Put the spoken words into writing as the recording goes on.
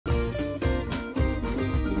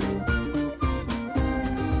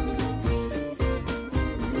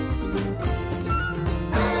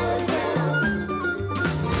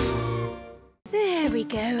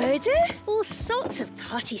go, Odo. All sorts of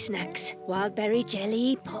party snacks. Wild berry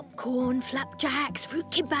jelly, popcorn, flapjacks, fruit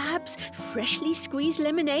kebabs, freshly squeezed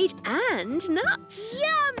lemonade and nuts.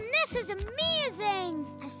 Yum! This is amazing!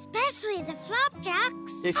 Especially the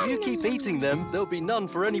flapjacks. If you keep eating them, there'll be none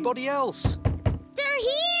for anybody else. They're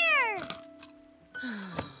here!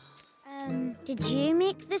 Did you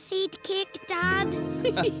make the seed cake, Dad?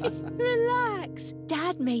 Relax.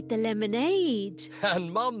 Dad made the lemonade.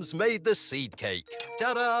 And Mum's made the seed cake.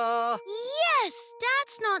 Ta-da! Yes!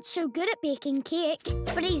 Dad's not so good at baking cake,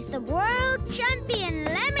 but he's the world champion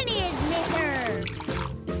lemonade maker.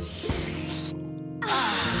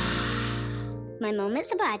 My mum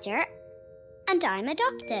is a badger, and I'm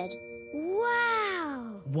adopted.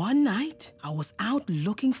 Wow! One night, I was out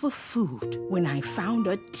looking for food when I found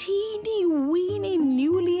a teeny-weeny,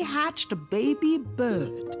 newly hatched baby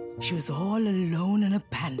bird. She was all alone and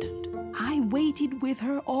abandoned. I waited with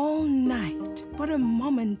her all night, but her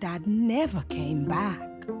mom and dad never came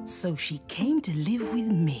back. So she came to live with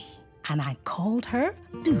me, and I called her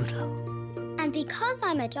Doodle. And because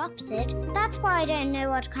I'm adopted, that's why I don't know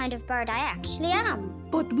what kind of bird I actually am.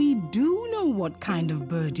 But we do know what kind of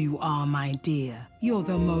bird you are, my dear. You're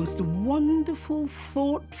the most wonderful,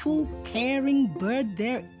 thoughtful, caring bird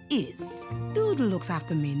there is. Doodle looks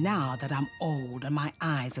after me now that I'm old and my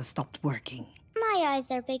eyes have stopped working. My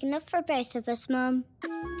eyes are big enough for both of us, Mum.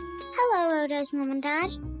 Hello, Odo's Mum and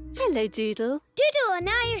Dad. Hello, Doodle. Doodle and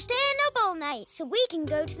I are staying up all night so we can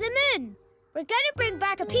go to the moon. We're going to bring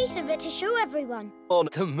back a piece of it to show everyone. On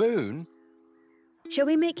the moon? Shall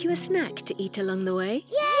we make you a snack to eat along the way?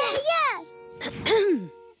 Yes!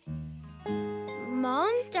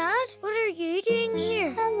 Mom, Dad, what are you doing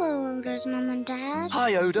here? Hello, Odo's Mum and Dad.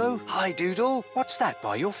 Hi, Odo. Hi, Doodle. What's that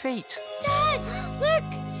by your feet? Dad, look!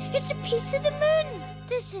 It's a piece of the moon.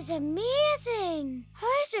 This is amazing.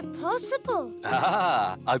 How is it possible?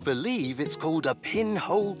 Ah, I believe it's called a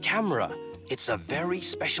pinhole camera. It's a very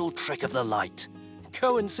special trick of the light.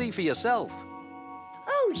 Go and see for yourself.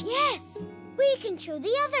 Oh, yes. We can show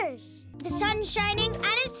the others. The sun's shining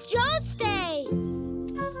and it's Jobs Day.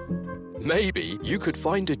 Maybe you could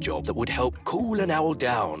find a job that would help cool an owl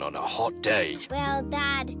down on a hot day. Well,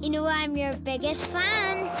 Dad, you know I'm your biggest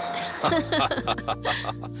fan.